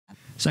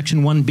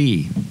Section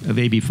 1B of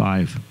AB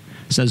 5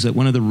 says that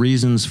one of the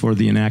reasons for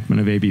the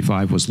enactment of AB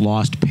 5 was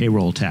lost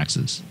payroll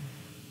taxes.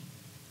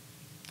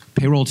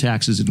 Payroll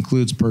taxes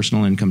includes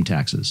personal income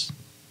taxes.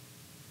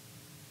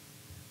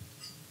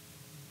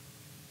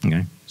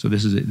 Okay, so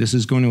this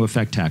is going to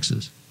affect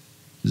taxes.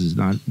 This is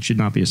not, should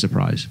not be a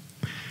surprise.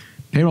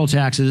 Payroll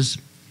taxes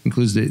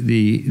includes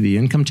the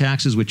income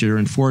taxes, which are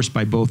enforced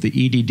by both the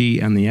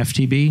EDD and the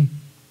FTB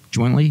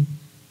jointly.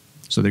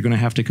 So they're going to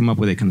have to come up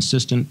with a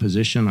consistent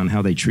position on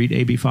how they treat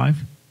AB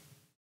 5.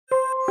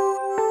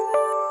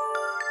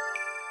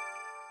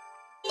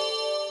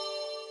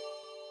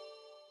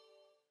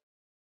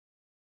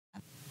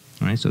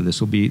 All right, so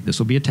this will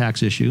be a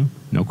tax issue,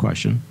 no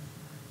question.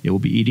 It will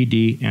be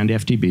EDD and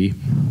FTB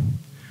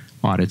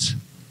audits.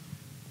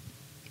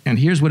 And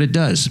here's what it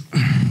does.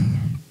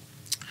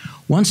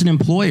 Once an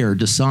employer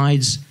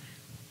decides,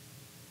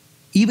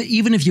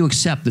 even if you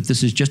accept that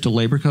this is just a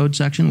labor code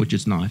section, which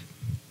it's not,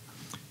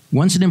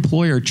 once an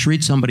employer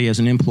treats somebody as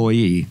an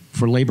employee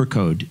for labor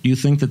code, do you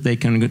think that they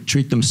can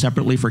treat them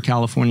separately for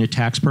California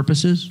tax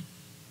purposes?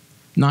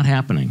 Not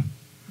happening.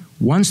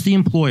 Once the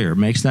employer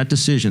makes that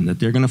decision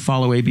that they're going to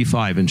follow AB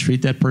 5 and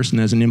treat that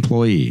person as an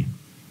employee,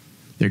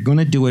 they're going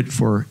to do it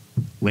for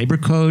labor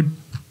code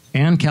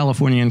and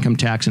California income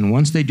tax, and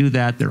once they do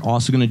that, they're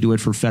also going to do it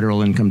for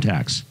federal income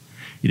tax.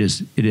 It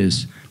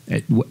is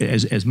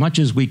as much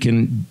as we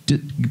can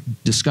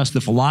discuss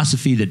the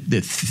philosophy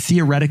that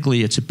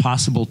theoretically it's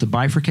possible to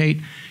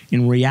bifurcate,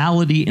 in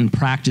reality, in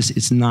practice,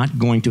 it's not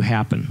going to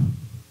happen.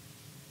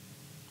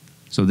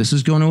 So this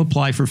is going to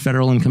apply for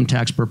federal income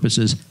tax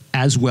purposes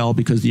as well,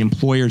 because the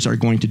employers are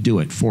going to do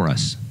it for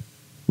us.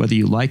 Whether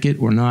you like it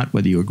or not,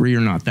 whether you agree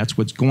or not, that's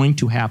what's going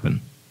to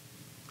happen.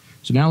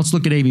 So now let's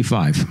look at AB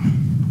 5.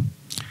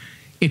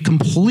 It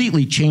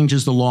completely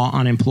changes the law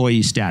on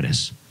employee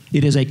status.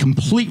 It is a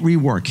complete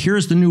rework.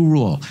 Here's the new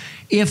rule.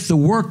 If the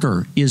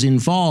worker is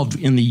involved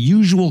in the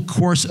usual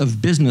course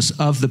of business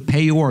of the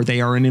payor,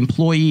 they are an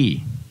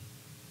employee.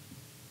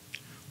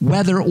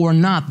 Whether or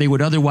not they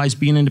would otherwise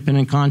be an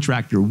independent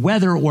contractor,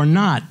 whether or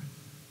not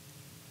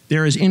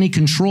there is any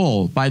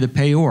control by the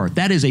payor,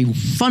 that is a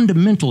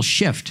fundamental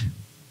shift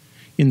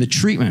in the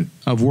treatment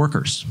of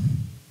workers.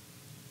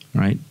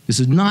 Right? This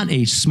is not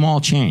a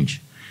small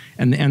change.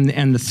 And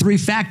the three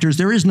factors,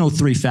 there is no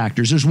three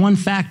factors. There's one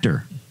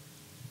factor.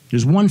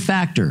 There's one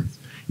factor.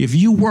 If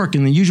you work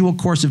in the usual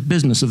course of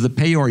business of the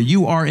payor,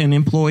 you are an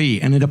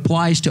employee, and it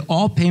applies to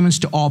all payments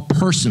to all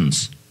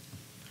persons.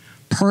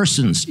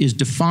 Persons is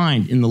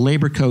defined in the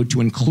labor code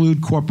to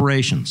include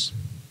corporations.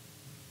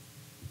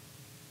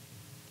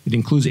 It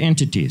includes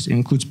entities. It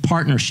includes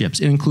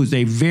partnerships. It includes,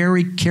 they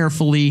very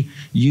carefully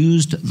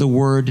used the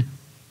word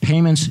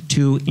payments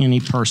to any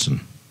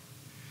person.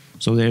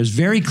 So there's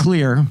very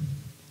clear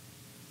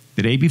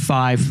that AB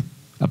 5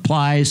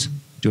 applies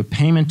to a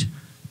payment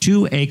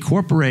to a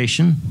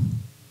corporation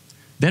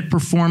that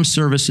performs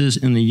services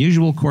in the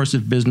usual course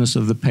of business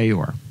of the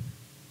payor,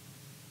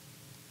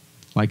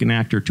 like an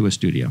actor to a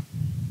studio,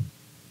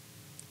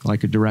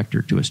 like a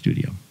director to a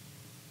studio.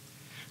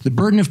 The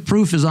burden of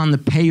proof is on the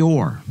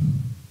payor,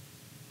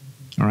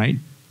 all right?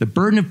 The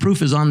burden of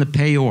proof is on the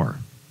payor.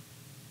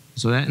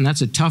 So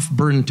that's a tough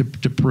burden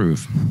to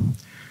prove.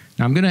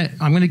 Now I'm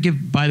gonna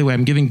give, by the way,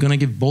 gonna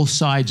give both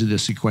sides of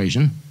this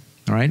equation,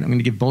 all right? I'm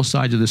gonna give both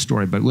sides of this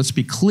story, but let's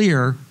be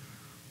clear.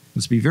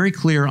 Let's be very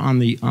clear on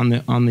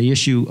the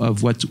issue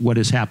of what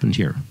has happened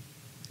here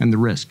and the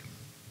risk.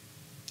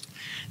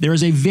 There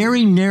is a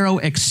very narrow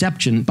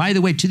exception. By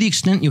the way, to the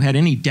extent you had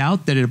any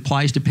doubt that it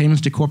applies to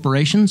payments to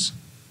corporations,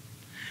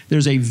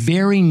 there's a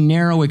very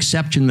narrow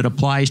exception that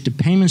applies to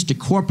payments to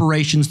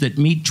corporations that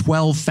meet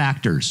 12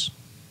 factors.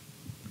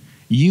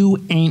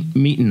 You ain't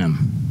meeting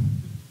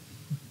them.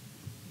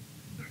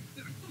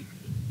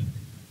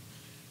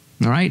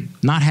 All right?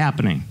 Not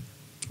happening.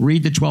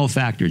 Read the 12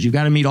 factors. You've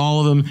got to meet all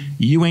of them.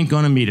 You ain't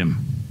going to meet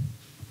them.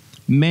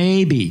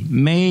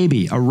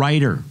 Maybe a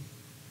writer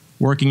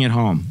working at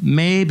home.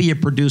 Maybe a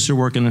producer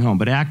working at home.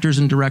 But actors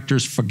and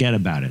directors, forget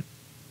about it.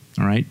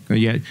 All right?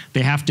 Yeah,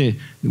 they have to,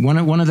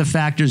 one of the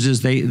factors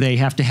is they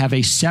have to have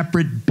a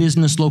separate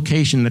business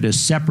location that is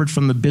separate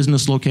from the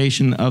business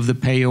location of the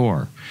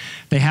payor.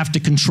 They have to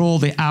control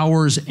the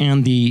hours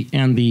and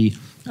the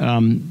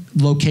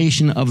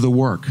location of the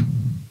work.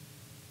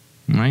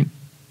 All right?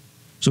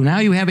 So now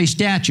you have a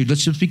statute,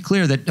 let's just be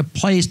clear,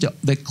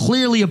 that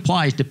clearly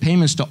applies to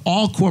payments to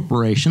all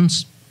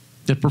corporations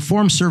that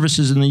perform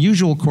services in the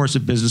usual course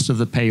of business of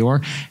the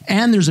payor,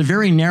 and there's a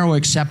very narrow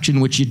exception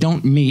which you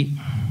don't meet.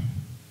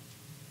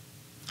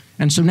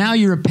 And so now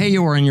you're a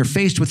payor and you're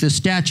faced with this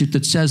statute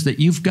that says that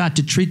you've got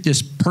to treat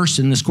this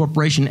person, this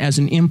corporation, as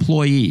an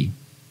employee.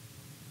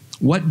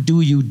 What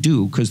do you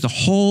do? Because the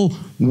whole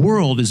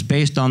world is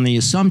based on the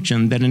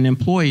assumption that an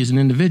employee is an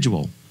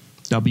individual.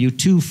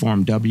 W-2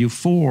 form,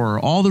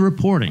 W-4, all the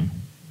reporting.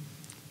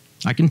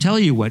 I can tell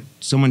you what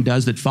someone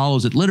does that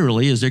follows it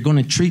literally is they're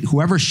going to treat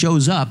whoever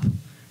shows up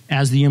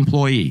as the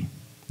employee.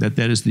 That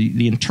is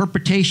the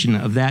interpretation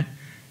of that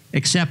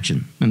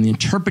exception and the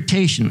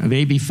interpretation of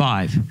AB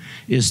 5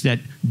 is that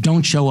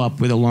don't show up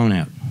with a loan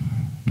out,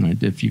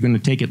 right, if you're going to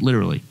take it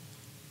literally.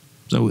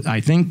 So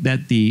I think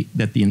that the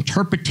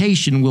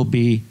interpretation will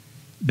be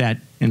that,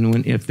 and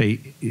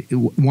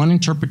one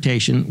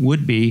interpretation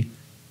would be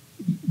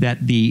that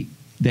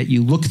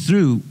you look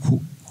through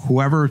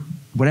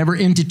whatever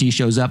entity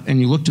shows up, and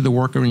you look to the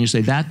worker and you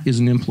say that is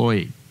an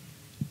employee.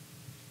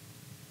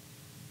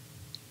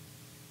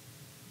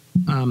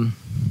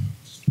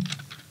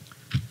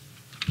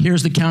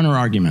 Here's the counter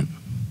argument.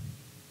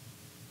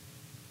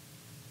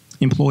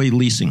 Employee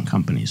leasing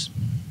companies.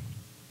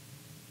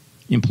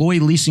 Employee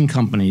leasing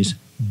companies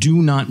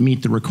do not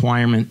meet the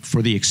requirement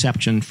for the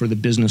exception for the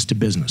business to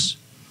business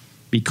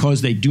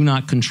because they do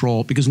not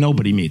control, because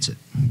nobody meets it.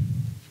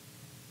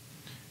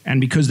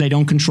 And because they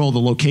don't control the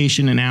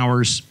location and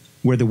hours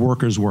where the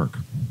workers work.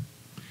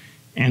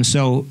 And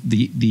so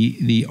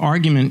the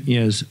argument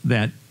is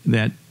that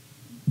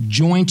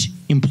joint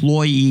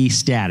employee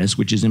status,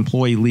 which is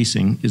employee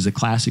leasing, is a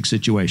classic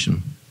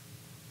situation.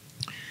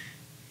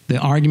 The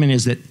argument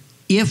is that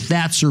if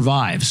that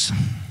survives,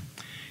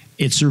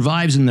 it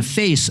survives in the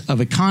face of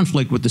a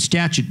conflict with the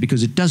statute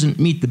because it doesn't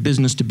meet the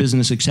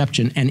business-to-business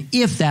exception. And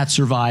if that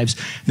survives,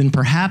 then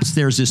perhaps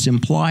there's this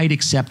implied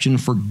exception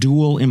for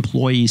dual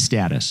employee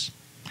status.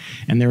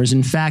 And there is,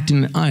 in fact,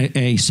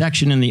 a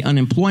section in the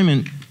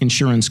Unemployment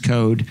Insurance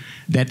Code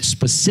that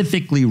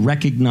specifically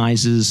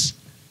recognizes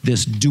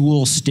this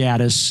dual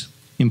status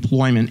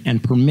employment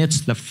and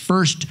permits the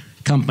first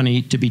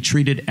company to be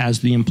treated as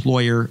the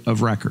employer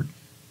of record.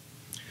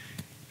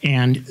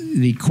 And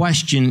the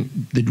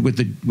question with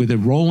a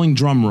rolling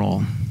drum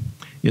roll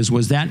is,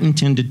 was that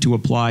intended to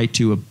apply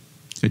to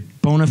a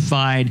bona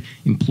fide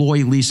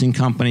employee leasing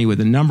company with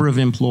a number of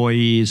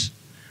employees,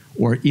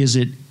 or is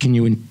it, can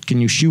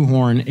you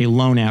shoehorn a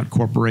loan out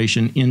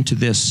corporation into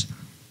this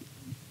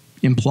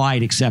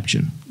implied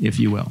exception, if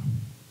you will?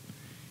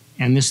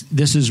 And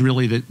this is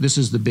really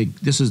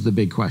the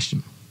big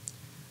question.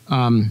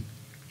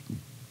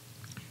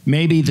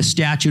 Maybe the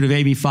statute of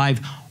AB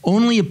 5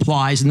 only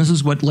applies, and this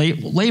is what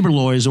labor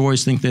lawyers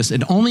always think this,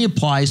 it only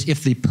applies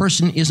if the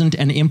person isn't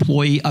an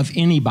employee of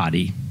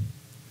anybody.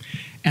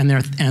 And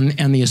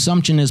the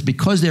assumption is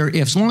because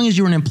as long as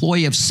you're an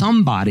employee of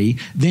somebody,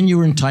 then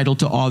you're entitled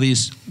to all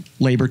these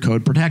labor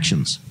code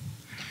protections.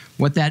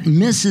 What that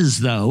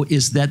misses, though,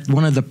 is that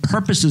one of the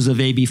purposes of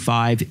AB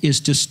 5 is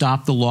to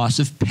stop the loss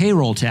of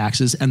payroll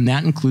taxes, and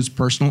that includes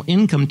personal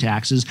income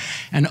taxes.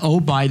 And oh,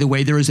 by the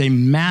way, there is a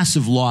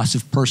massive loss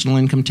of personal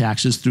income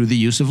taxes through the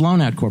use of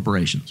loan-out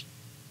corporations.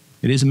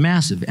 It is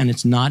massive, and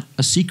it's not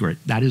a secret.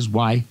 That is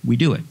why we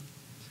do it.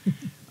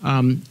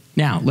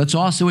 Now, let's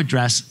also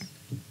address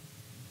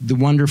the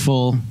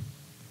wonderful,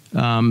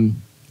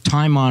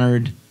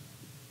 time-honored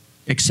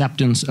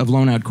acceptance of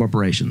loan-out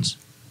corporations.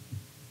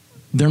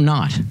 They're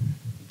not.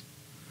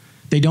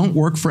 They don't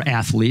work for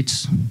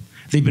athletes.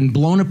 They've been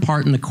blown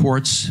apart in the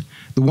courts.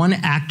 The one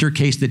actor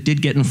case that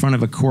did get in front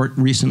of a court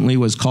recently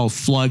was called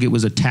Flug. It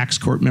was a tax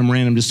court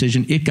memorandum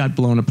decision. It got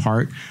blown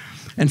apart.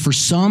 And for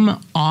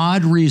some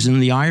odd reason,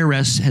 the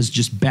IRS has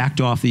just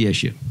backed off the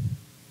issue.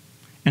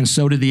 And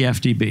so did the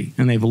FDB.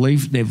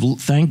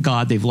 And thank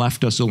God they've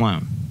left us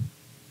alone.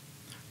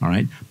 All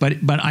right? But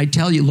I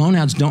tell you, loan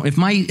outs don't, if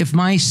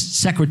my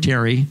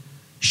secretary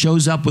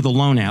shows up with a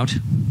loan out,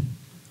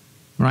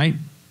 right,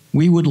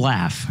 we would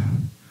laugh.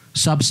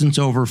 Substance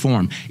over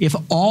form. If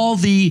all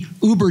the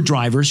Uber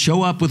drivers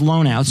show up with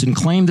loan outs and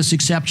claim this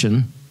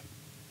exception,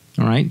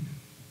 all right,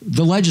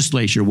 the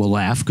legislature will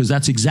laugh because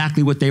that's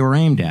exactly what they were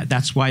aimed at.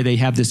 That's why they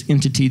have this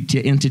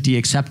entity-to-entity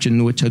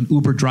exception, which an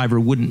Uber driver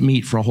wouldn't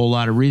meet for a whole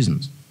lot of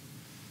reasons.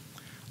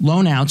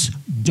 Loan outs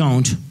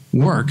don't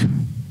work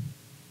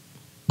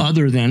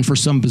other than for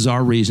some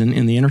bizarre reason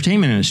in the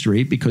entertainment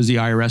industry because the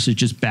IRS has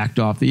just backed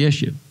off the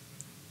issue.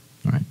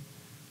 All right.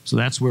 So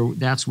that's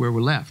where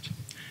we're left.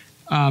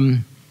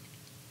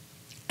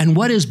 And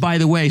what is, by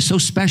the way, so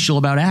special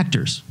about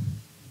actors?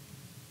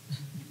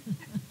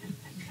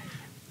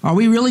 Are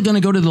we really going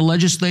to go to the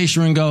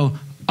legislature and go,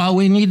 oh,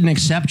 we need an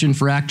exception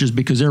for actors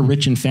because they're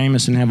rich and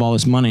famous and have all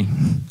this money,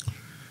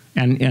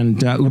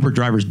 and Uber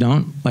drivers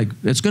don't? Like,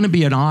 it's going to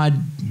be an odd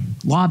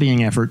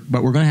lobbying effort,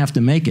 but we're going to have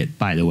to make it,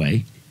 by the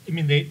way. I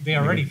mean, they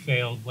already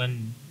failed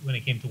when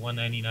it came to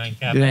 199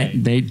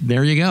 Cafe.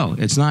 There you go.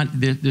 It's not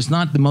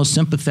the most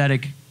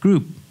sympathetic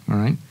group. All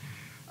right.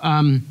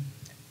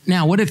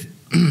 Now, what if?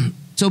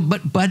 So,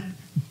 but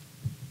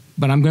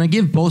I'm going to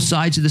give both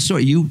sides of the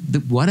story.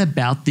 What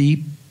about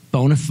the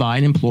bona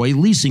fide employee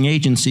leasing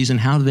agencies, and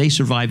how do they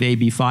survive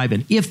AB 5?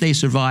 And if they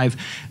survive,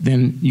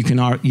 then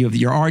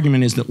your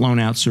argument is that loan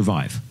outs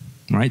survive.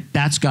 All right.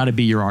 That's got to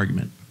be your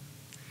argument.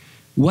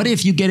 What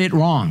if you get it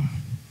wrong?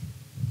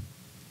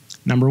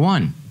 Number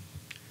one,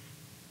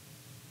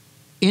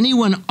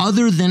 anyone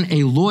other than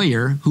a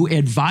lawyer who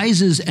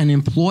advises an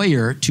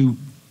employer to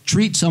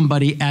treat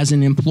somebody as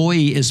an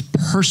employee is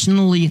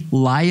personally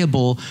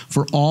liable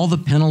for all the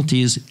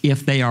penalties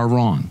if they are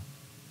wrong.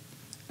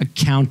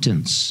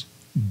 Accountants,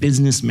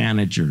 business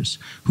managers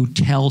who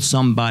tell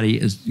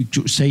somebody,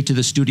 say to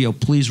the studio,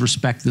 please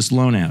respect this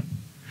loan out.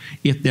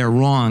 If they're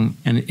wrong,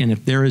 and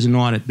if there is an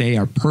audit, they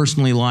are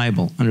personally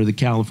liable under the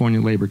California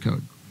Labor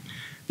Code.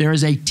 There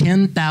is a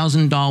 $10,000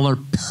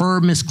 per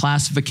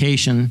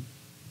misclassification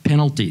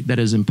penalty that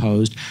is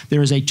imposed.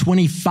 There is a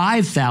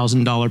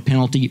 $25,000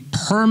 penalty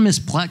per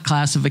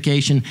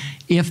misclassification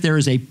if there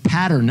is a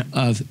pattern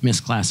of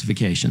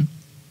misclassification.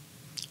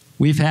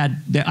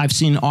 I've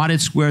seen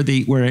audits where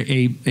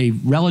a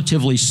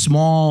relatively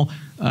small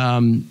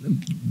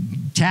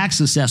tax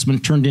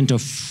assessment turned into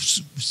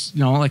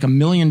like $1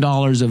 million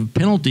of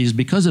penalties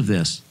because of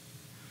this.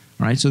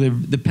 All right, so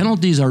the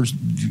penalties are,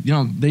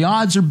 the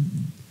odds are.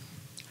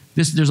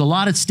 There's a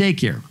lot at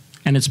stake here,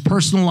 and it's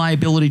personal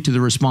liability to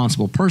the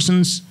responsible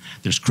persons.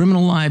 There's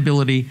criminal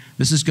liability.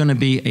 This is going to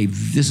be a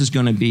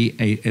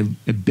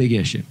big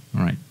issue.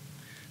 All right.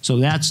 So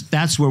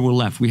that's where we're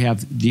left. We've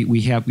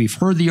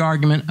heard the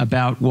argument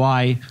about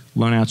why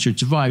loan outs should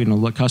survive.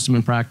 Custom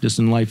and practice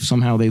in life,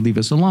 somehow they leave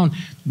us alone.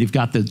 You've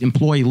got the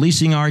employee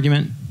leasing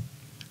argument,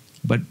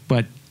 but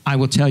I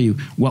will tell you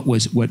what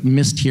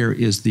missed here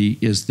is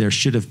there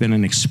should have been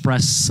an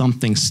express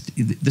something.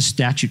 The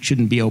statute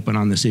shouldn't be open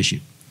on this issue.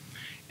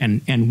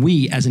 And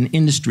we, as an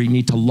industry,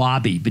 need to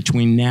lobby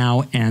between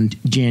now and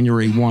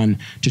January 1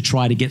 to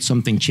try to get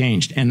something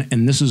changed.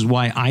 And this is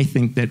why I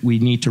think that we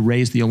need to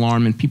raise the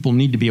alarm, and people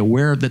need to be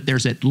aware that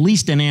there's at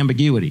least an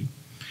ambiguity.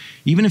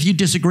 Even if you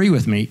disagree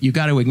with me, you've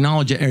got to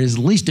acknowledge that there is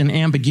at least an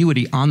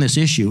ambiguity on this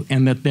issue,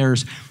 and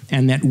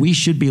that we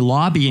should be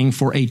lobbying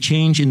for a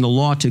change in the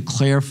law to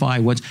clarify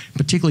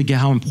particularly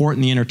how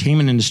important the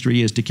entertainment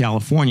industry is to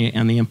California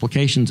and the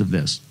implications of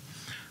this.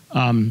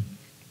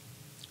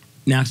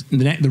 Now,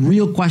 the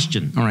real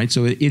question, all right,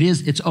 so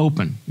it's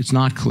open. It's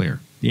not clear.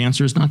 The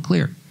answer is not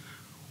clear.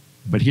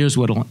 But here's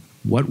what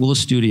will the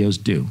studios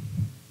do?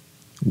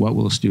 What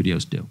will the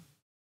studios do?